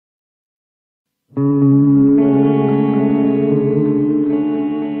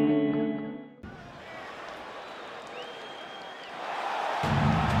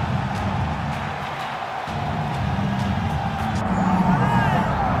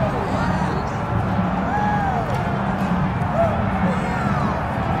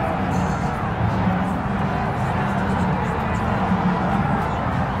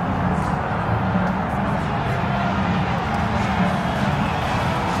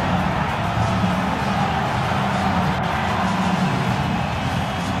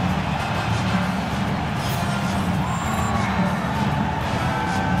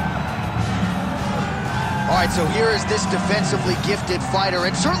All right, so here is this defensively gifted fighter.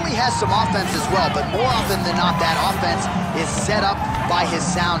 It certainly has some offense as well, but more often than not, that offense is set up by his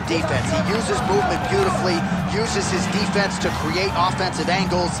sound defense. He uses movement beautifully, uses his defense to create offensive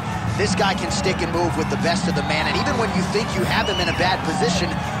angles. This guy can stick and move with the best of the man, and even when you think you have him in a bad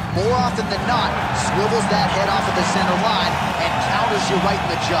position, more often than not, swivels that head off of the center line and counters you right in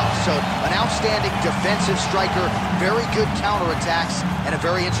the jump. So an outstanding defensive striker, very good counterattacks, and a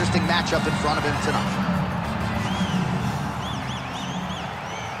very interesting matchup in front of him tonight.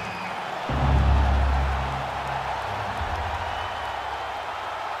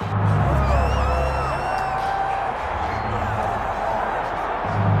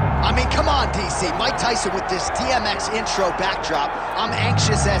 I mean, come on, DC. Mike Tyson with this DMX intro backdrop. I'm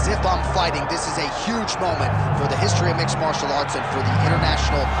anxious as if I'm fighting. This is a huge moment for the history of mixed martial arts and for the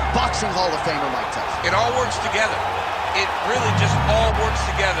International Boxing Hall of Famer Mike Tyson. It all works together. It really just all works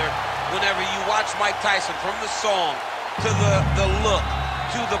together whenever you watch Mike Tyson, from the song to the look,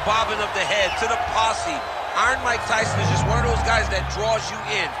 to the bobbing of the head, to the posse. Iron Mike Tyson is just one of those guys that draws you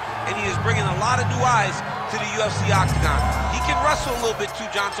in, and he is bringing a lot of new eyes to the UFC octagon. He can wrestle a little bit too,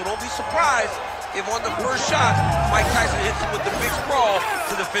 John, so don't be surprised if on the first shot, Mike Tyson hits him with the big sprawl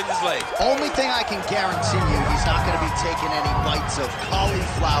to defend his leg. Only thing I can guarantee you, he's not going to be taking any bites of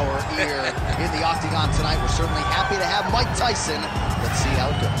cauliflower here in the octagon tonight. We're certainly happy to have Mike Tyson. Let's see how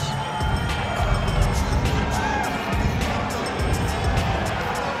it goes.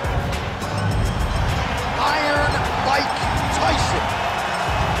 Iron Mike Tyson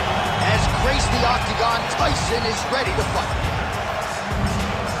has graced the octagon. Tyson is ready to fight.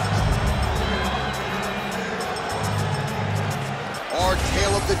 Our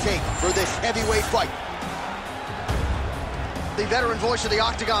tale of the tape for this heavyweight fight. The veteran voice of the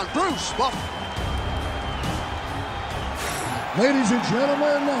octagon, Bruce Buff. Ladies and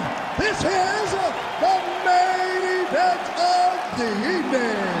gentlemen, this is the main event of the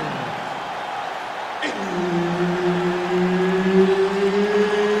evening.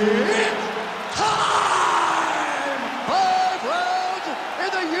 It's time! 5 rounds in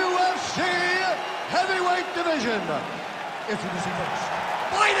the UFC heavyweight division. Introducing first,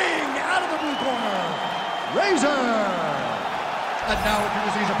 fighting out of the blue corner, Razor. And now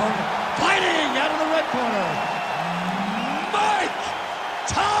introducing his opponent, fighting out of the red corner, Mike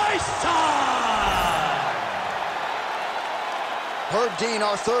Tyson. Herb Dean,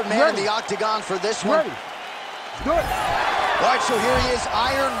 our third man in the octagon for this one. Good. All right, so here he is,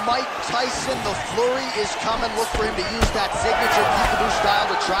 Iron Mike Tyson. The flurry is coming. Look for him to use that signature peekaboo style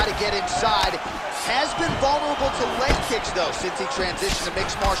to try to get inside. Has been vulnerable to leg kicks, though, since he transitioned to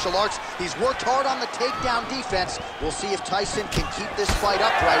mixed martial arts. He's worked hard on the takedown defense. We'll see if Tyson can keep this fight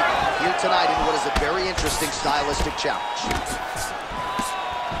upright here tonight in what is a very interesting stylistic challenge.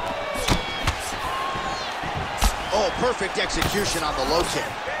 Oh, perfect execution on the low kick.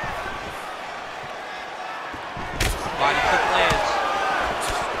 Body kick lands.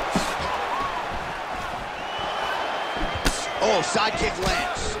 Oh, side kick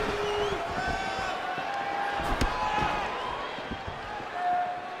lands.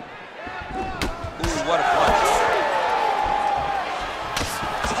 Ooh, what a punch.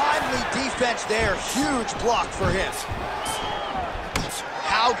 Timely defense there. Huge block for him.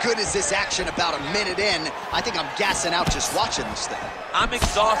 How good is this action about a minute in? I think I'm gassing out just watching this thing. I'm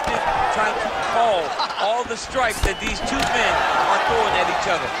exhausted trying to call all the strikes that these two men are throwing at each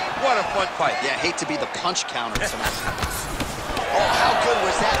other. What a fun fight. Yeah, hate to be the punch counter tonight. Oh, how good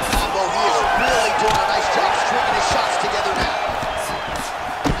was that combo? He is really doing a nice job stringing his shots together now.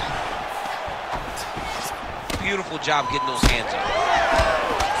 Beautiful job getting those hands up.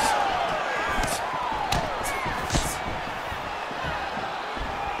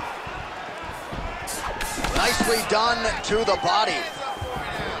 Nicely done to the body.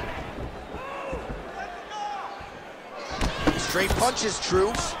 Straight punch is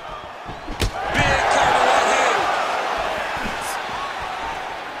true. Big counter right here.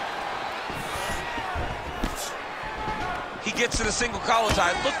 He gets to the single collar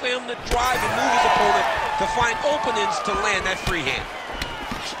tie. Look for him to drive and move his opponent to find openings to land that free hand.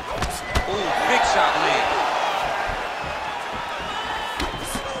 Ooh, big shot land.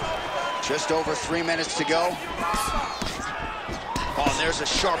 Just over 3 minutes to go. Oh, there's a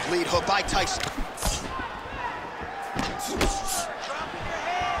sharp lead hook by Tyson.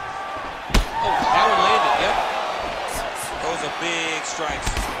 Oh, that one landed, yep. Those are big strikes.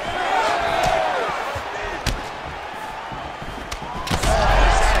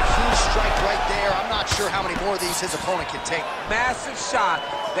 He's had a huge strike right there. I'm not sure how many more of these his opponent can take. Massive shot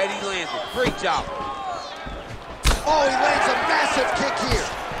that he landed. Great job. Oh, he lands a massive kick here.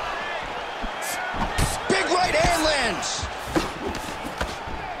 Big right hand lands.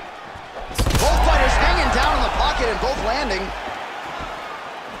 Both fighters hanging down in the pocket and both landing.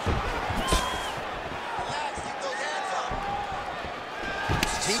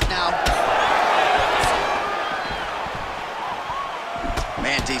 Deep now.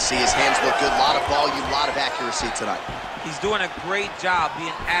 Man, DC, his hands look good. A lot of volume, a lot of accuracy tonight. He's doing a great job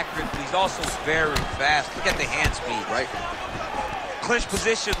being accurate, but he's also very fast. Look at the hand speed. Right. Clinch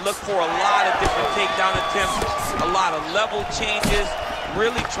position, look for a lot of different takedown attempts, a lot of level changes,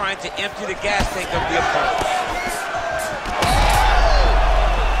 really trying to empty the gas tank of the opponent.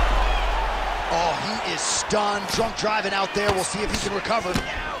 Oh, he is stunned, drunk driving out there. We'll see if he can recover.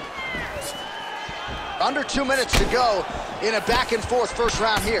 Under 2 minutes to go in a back and forth first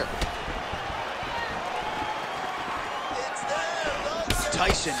round here.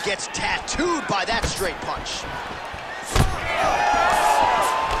 Tyson gets tattooed by that straight punch.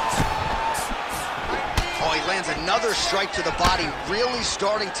 Oh, he lands another strike to the body, really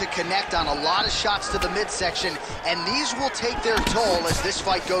starting to connect on a lot of shots to the midsection, and these will take their toll as this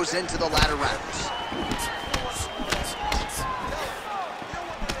fight goes into the latter rounds.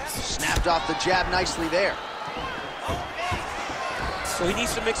 Snapped off the jab nicely there. So he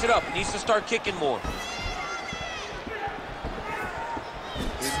needs to mix it up. He needs to start kicking more.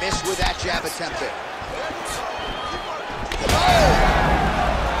 He missed with that jab attempt there.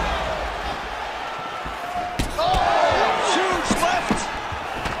 Oh! Huge left!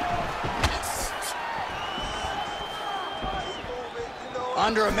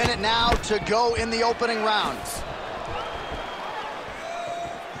 Under a minute now to go in the opening round.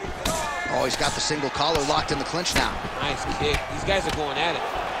 Oh, he's got the single collar locked in the clinch now. Nice kick. These guys are going at it.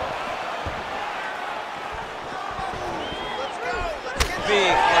 Big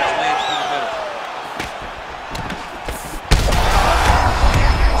punch lands through the middle.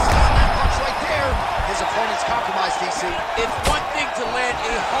 Punch right there. His opponent's compromised, DC. It's one thing to land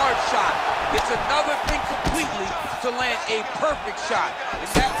a hard shot. It's another thing completely to land a perfect shot.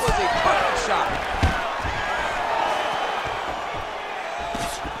 And that was a perfect shot.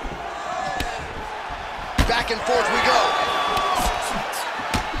 Back and forth we go.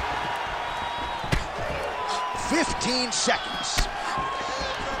 15 seconds.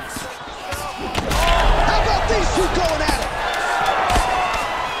 How about these two going at it?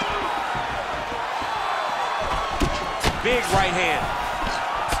 Big right hand.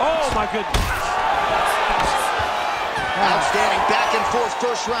 Oh my goodness. Outstanding back and forth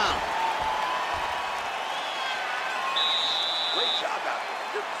first round. Great job out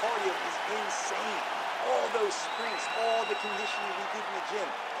there. Your cardio is insane. All those sprints, all the conditioning we did in the gym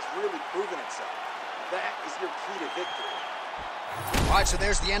has really proven itself. That is your key to victory. All right, so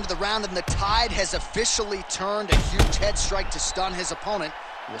there's the end of the round, and the tide has officially turned. A huge head strike to stun his opponent.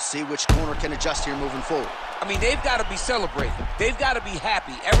 We'll see which corner can adjust here moving forward. I mean, they've got to be celebrating. They've got to be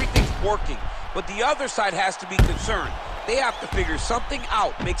happy. Everything's working. But the other side has to be concerned. They have to figure something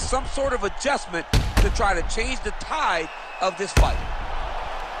out, make some sort of adjustment to try to change the tide of this fight.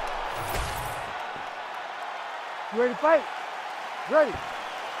 You ready to fight? Ready.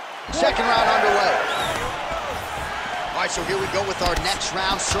 Second round underway. All right, so here we go with our next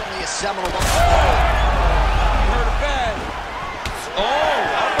round. Certainly a seminal one. You heard it bad. Oh,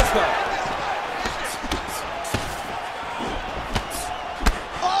 uppercut.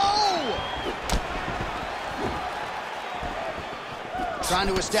 Oh! Trying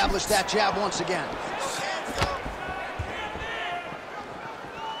to establish that jab once again.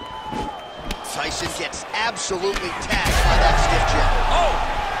 Tyson gets absolutely tagged by that stiff jab. Oh!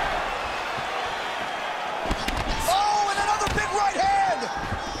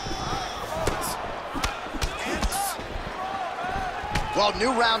 Well,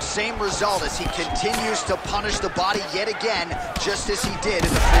 new round, same result as he continues to punish the body yet again, just as he did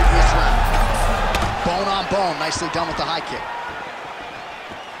in the previous round. Bone on bone, nicely done with the high kick.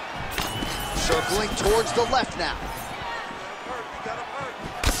 Circling towards the left now.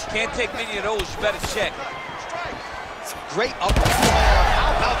 Can't take many of those, you better check. great upper.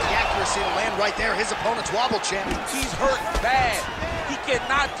 How about the accuracy to land right there? His opponent's wobble champion. He's hurt bad. He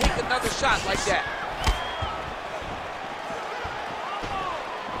cannot take another shot like that.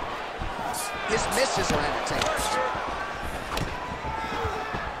 His misses are entertaining.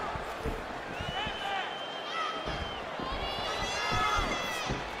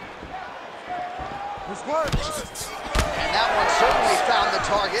 This works. And that one certainly found the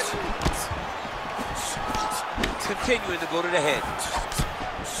target. Continuing to go to the head.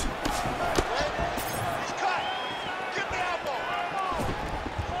 He's cut. Get the elbow.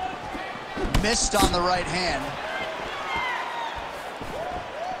 Missed on the right hand.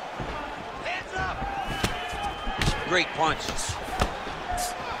 Hands up. Great punch.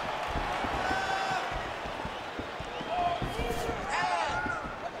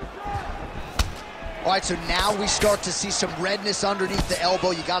 All right, so now we start to see some redness underneath the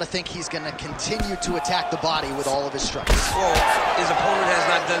elbow. You got to think he's going to continue to attack the body with all of his strikes. Well, his opponent has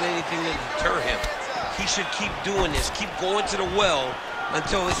not done anything to deter him. He should keep doing this, keep going to the well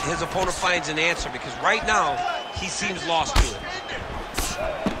until his opponent finds an answer, because right now, he seems lost to it.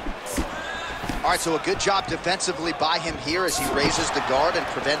 All right, so a good job defensively by him here as he raises the guard and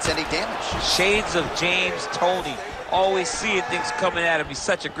prevents any damage. Shades of James Toney, always seeing things coming at him. He's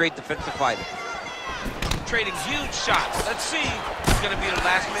such a great defensive fighter. Trading huge shots. Let's see who's going to be the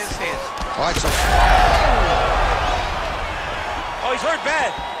last man standing. All right, so... Oh, he's hurt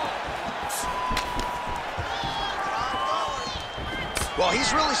bad. Well,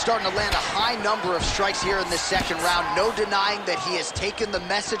 he's really starting to land a high number of strikes here in this second round. No denying that he has taken the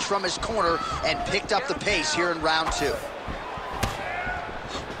message from his corner and picked up the pace here in round 2.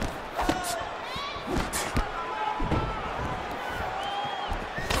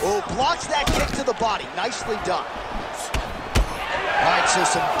 Oh, blocks that kick to the body. Nicely done. All right, so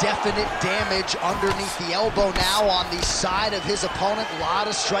some definite damage underneath the elbow now on the side of his opponent. A lot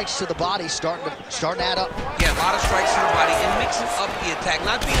of strikes to the body starting to add up. Yeah, a lot of strikes to the body and mixing up the attack,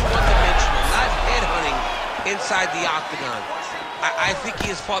 not being one-dimensional, not headhunting inside the octagon. I think he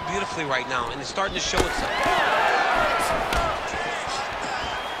has fought beautifully right now, and it's starting to show itself.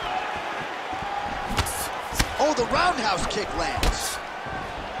 Oh, the roundhouse kick lands.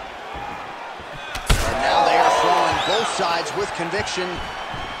 And now they are throwing both sides with conviction.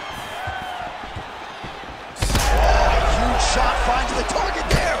 Oh, a huge shot finds the target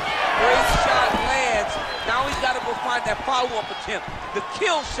there. Great shot lands. Now he's got to go find that follow-up attempt. The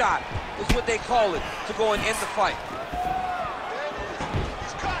kill shot is what they call it, to go and end the fight.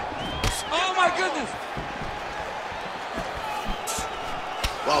 Oh my goodness.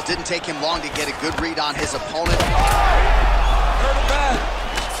 Well, it didn't take him long to get a good read on his opponent. Hurt him bad.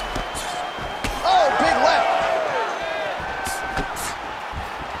 Oh, big left.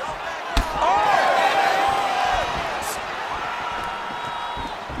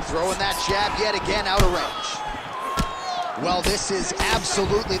 Throwing that jab yet again out of range. Well, this is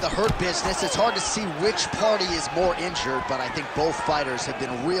absolutely the hurt business. It's hard to see which party is more injured, but I think both fighters have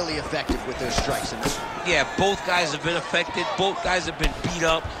been really effective with their strikes in this one. Yeah, both guys have been affected. Both guys have been beat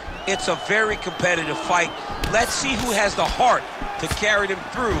up. It's a very competitive fight. Let's see who has the heart to carry them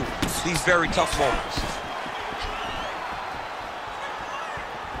through these very tough moments.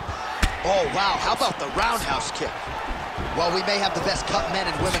 Oh, wow, how about the roundhouse kick? Well, we may have the best cut men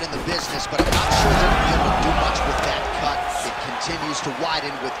and women in the business, but I'm not sure they're going to be able to do much with that cut. It continues to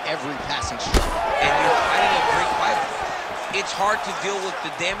widen with every passing strike. And you're fighting a great fighter. It's hard to deal with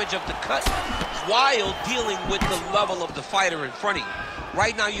the damage of the cut while dealing with the level of the fighter in front of you.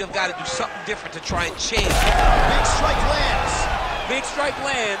 Right now, you've got to do something different to try and change. Big strike lands. Big strike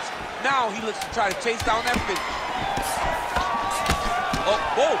lands. Now he looks to try to chase down that finish. Oh,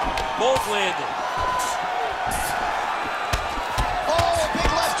 both landed.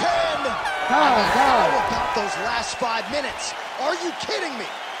 How about those last 5 minutes? Are you kidding me?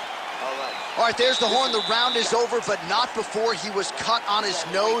 All right, there's the horn. The round is over, but not before he was cut on his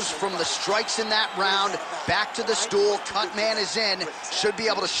nose from the strikes in that round. Back to the stool. Cut man is in. Should be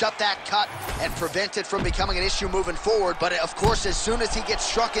able to shut that cut and prevent it from becoming an issue moving forward. But, of course, as soon as he gets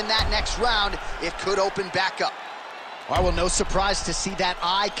struck in that next round, it could open back up. All right, well, no surprise to see that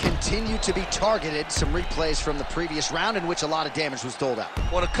eye continue to be targeted. Some replays from the previous round in which a lot of damage was doled out.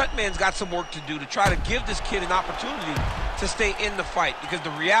 Well, the cut man's got some work to do to try to give this kid an opportunity to stay in the fight, because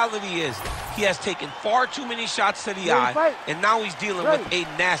the reality is he has taken far too many shots to the eye, and now he's dealing with a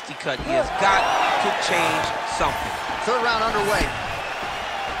nasty cut. He has got to change something. Third round underway.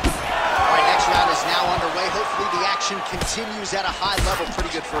 All right, next round is now underway. Hopefully the action continues at a high level.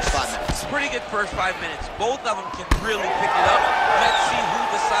 Pretty good first 5 minutes. Pretty good first 5 minutes. Both of them can really pick it up. Let's see who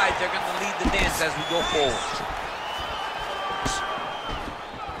decides they're going to lead the dance as we go forward.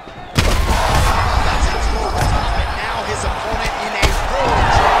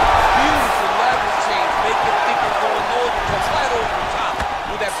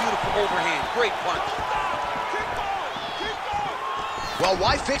 Well,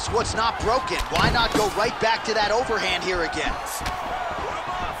 why fix what's not broken? Why not go right back to that overhand here again?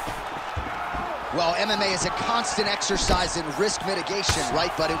 Well, MMA is a constant exercise in risk mitigation,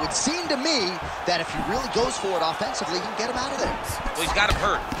 right? But it would seem to me that if he really goes for it offensively, he can get him out of there. Well, he's got him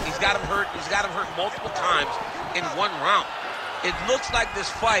hurt. He's got him hurt. He's got him hurt multiple times in one round. It looks like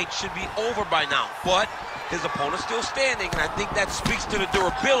this fight should be over by now, but his opponent's still standing, and I think that speaks to the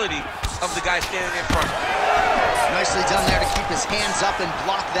durability of the guy standing in front. Nicely done there to keep his hands up and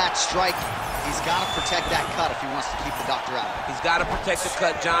block that strike. He's got to protect that cut if he wants to keep the doctor out. He's got to protect the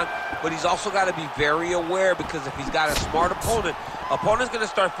cut, John, but he's also got to be very aware, because if he's got a smart opponent's going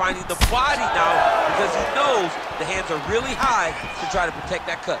to start finding the body now, because he knows the hands are really high to try to protect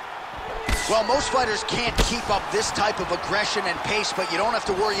that cut. Well, most fighters can't keep up this type of aggression and pace, but you don't have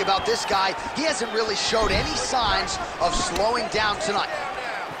to worry about this guy. He hasn't really showed any signs of slowing down tonight.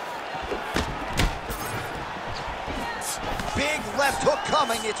 Big left hook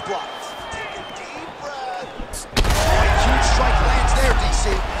coming, it's blocked. Take a deep breath. Oh, a huge strike lands there, DC.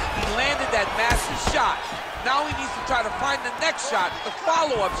 He landed that massive shot. Now he needs to try to find the next shot, the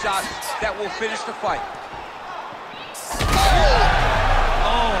follow-up shot that will finish the fight.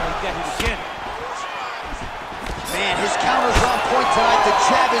 Oh, he got hit again. Man, his counters are on point tonight. The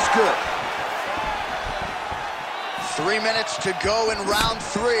jab is good. 3 minutes to go in round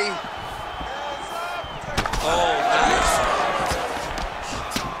 3. Oh, nice.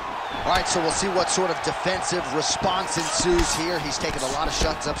 All right, so we'll see what sort of defensive response ensues here. He's taken a lot of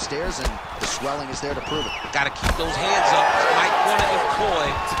shots upstairs, and the swelling is there to prove it. Got to keep those hands up. Might want to employ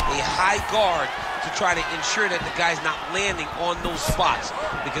a high guard to try to ensure that the guy's not landing on those spots,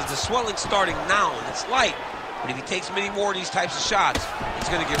 because the swelling's starting now, and it's light. But if he takes many more of these types of shots, it's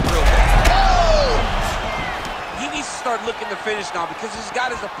going to get real bad. Oh! He needs to start looking to finish now, because he's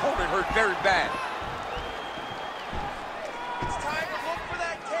got his opponent hurt very bad. It's time to look for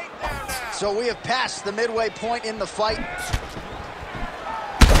that takedown now. So we have passed the midway point in the fight.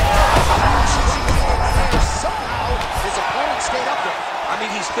 Somehow, his opponent stayed up there. I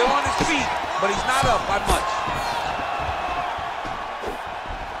mean, he's still on his feet, but he's not up by much.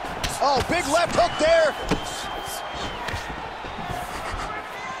 Oh, big left hook there.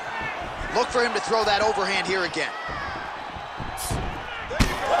 Look for him to throw that overhand here again.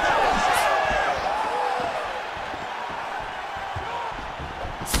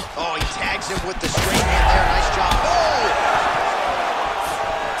 Oh, he tags him with the straight hand there. Nice job.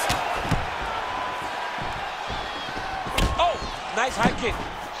 Oh, nice high kick.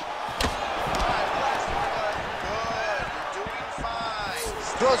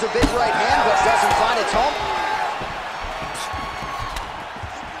 Throws a big right hand, but doesn't find its home.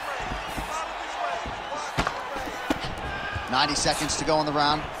 .90 seconds to go in the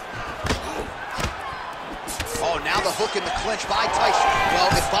round. Oh, now the hook in the clinch by Tyson. Well,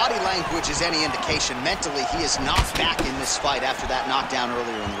 if body language is any indication, mentally he is not back in this fight after that knockdown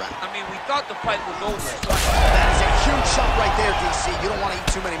earlier in the round. I mean, we thought the fight was over. That is a huge shot right there, DC. You don't want to eat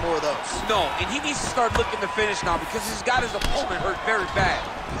too many more of those. No, and he needs to start looking to finish now, because he's got his opponent hurt very bad.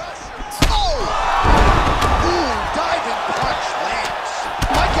 Oh! Ooh, diving punch lands.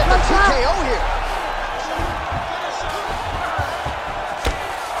 Might get the TKO here.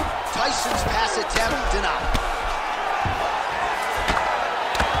 Tyson's pass attempt denied.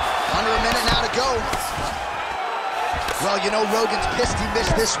 Under a minute now to go. Well, you know, Rogan's pissed he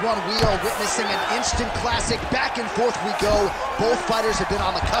missed this one. We are witnessing an instant classic. Back and forth we go. Both fighters have been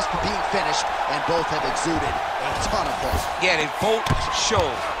on the cusp of being finished, and both have exuded a ton of heart. Yeah, they both show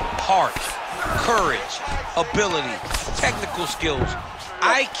heart, courage, ability, technical skills.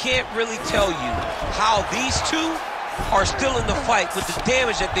 I can't really tell you how these two are still in the fight with the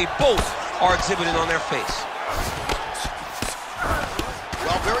damage that they both are exhibiting on their face.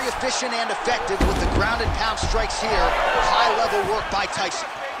 Well, very efficient and effective with the ground and pound strikes here. High-level work by Tyson.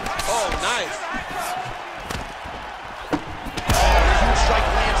 Oh, nice. Huge strike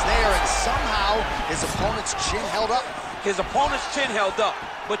lands there, and somehow his opponent's chin held up. His opponent's chin held up,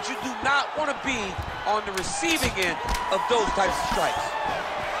 but you do not want to be on the receiving end of those types of strikes.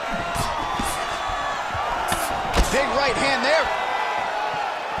 Big right hand there.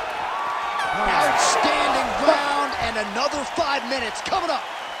 Outstanding round, and another 5 minutes coming up.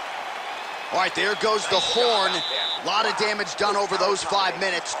 All right, there goes the horn. A lot of damage done over those 5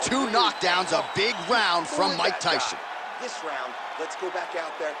 minutes. 2 knockdowns, a big round from Mike Tyson. This round, let's go back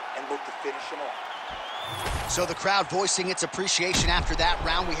out there and look to finish him off. So the crowd voicing its appreciation after that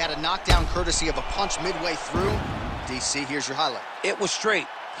round. We had a knockdown courtesy of a punch midway through. DC, here's your highlight. It was straight.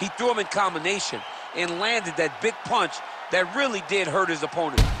 He threw him in combination and landed that big punch that really did hurt his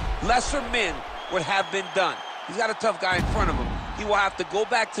opponent. Lesser men would have been done. He's got a tough guy in front of him. He will have to go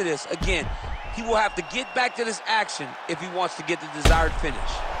back to this. Again, he will have to get back to this action if he wants to get the desired finish.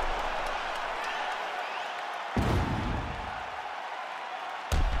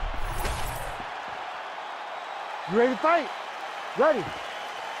 You ready to fight? Ready.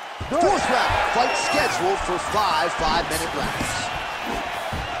 Fourth round, fight scheduled for 5 5-minute rounds.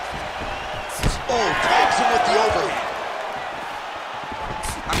 Oh, tags him with the overhand.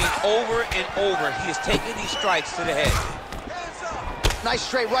 I mean, over and over, he is taking these strikes to the head. Nice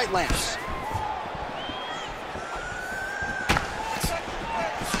straight right lands.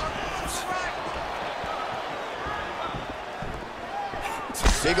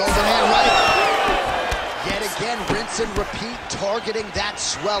 Big overhand right. Yet again, rinse and repeat, targeting that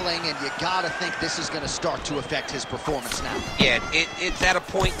swelling, and you gotta think this is gonna start to affect his performance now. Yeah, it's at a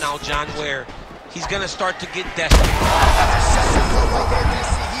point now, John, where he's gonna start to get desperate.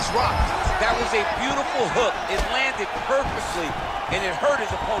 He's rocked. That was a beautiful hook. It landed perfectly, and it hurt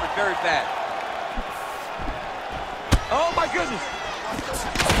his opponent very bad. Oh, my goodness.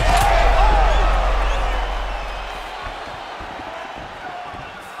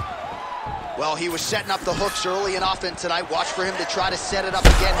 Well, he was setting up the hooks early and often tonight. Watch for him to try to set it up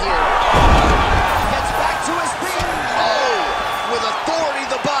again here. Gets back to his feet. Oh, with authority,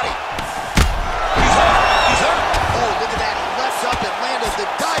 the body. He's hurt. He's hurt. Oh, look at that. He left up and landed the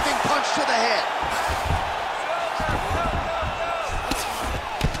diving punch to the head.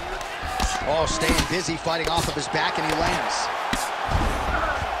 Oh, staying busy, fighting off of his back, and he lands.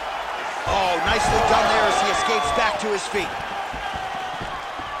 Oh, nicely done there as he escapes back to his feet.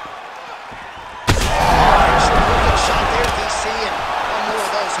 Shot there, DC, and one more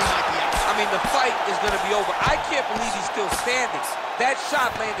of those, he might be out. I mean, the fight is going to be over. I can't believe he's still standing. That shot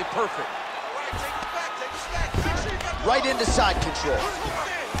landed perfect. Right into side control.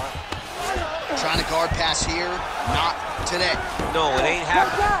 Trying to guard pass here, not today. No, it ain't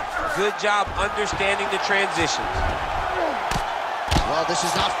happening. Good job understanding the transitions. Well, this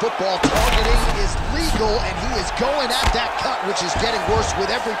is not football. Targeting is legal, and he is going at that cut, which is getting worse with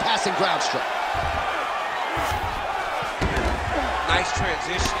every passing ground strike. Nice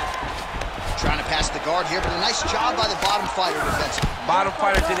transition. Trying to pass the guard here, but a nice job by the bottom fighter defensively. Bottom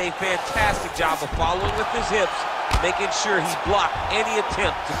fighter did a fantastic job of following with his hips, making sure he blocked any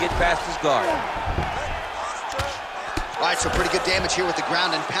attempt to get past his guard. All right, so pretty good damage here with the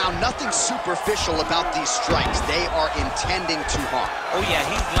ground and pound. Nothing superficial about these strikes. They are intending to harm. Oh, yeah,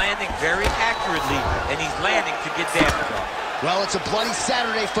 he's landing very accurately, and he's landing to get damage off. Well, it's a bloody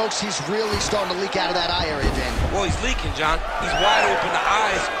Saturday, folks. He's really starting to leak out of that eye area, Dan. Well, he's leaking, John. He's wide open. The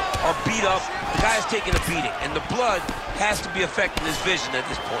eyes are beat up. The guy's taking a beating, and the blood has to be affecting his vision at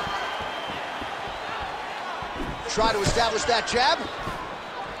this point. Try to establish that jab.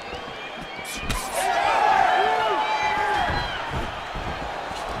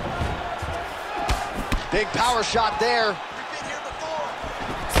 Big power shot there.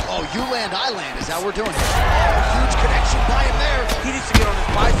 Oh, you land, I land is how we're doing it. Oh, huge connection by him there. He needs to get on his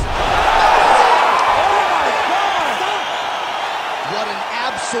bicycle. Oh, my God! What an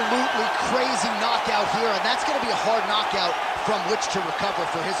absolutely crazy knockout here, and that's going to be a hard knockout from which to recover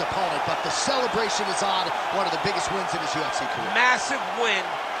for his opponent, but the celebration is on. One of the biggest wins in his UFC career. Massive win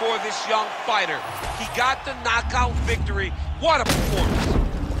for this young fighter. He got the knockout victory. What a performance.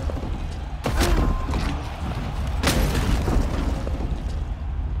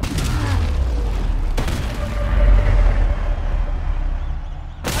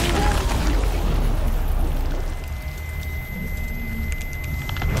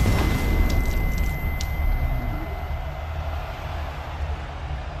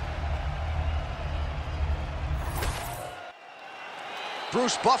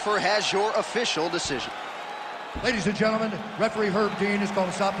 Bruce Buffer has your official decision. Ladies and gentlemen, referee Herb Dean has called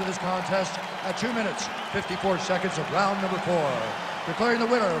a stop to this contest at 2 minutes, 54 seconds of round number 4. Declaring the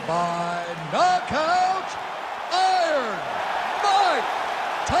winner by knockout, Iron Mike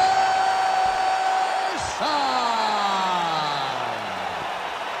Tyson!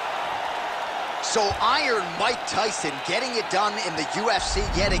 So Iron Mike Tyson getting it done in the UFC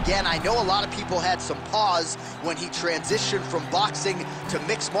yet again. I know a lot of people had some pause when he transitioned from boxing to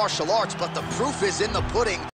mixed martial arts, but the proof is in the pudding.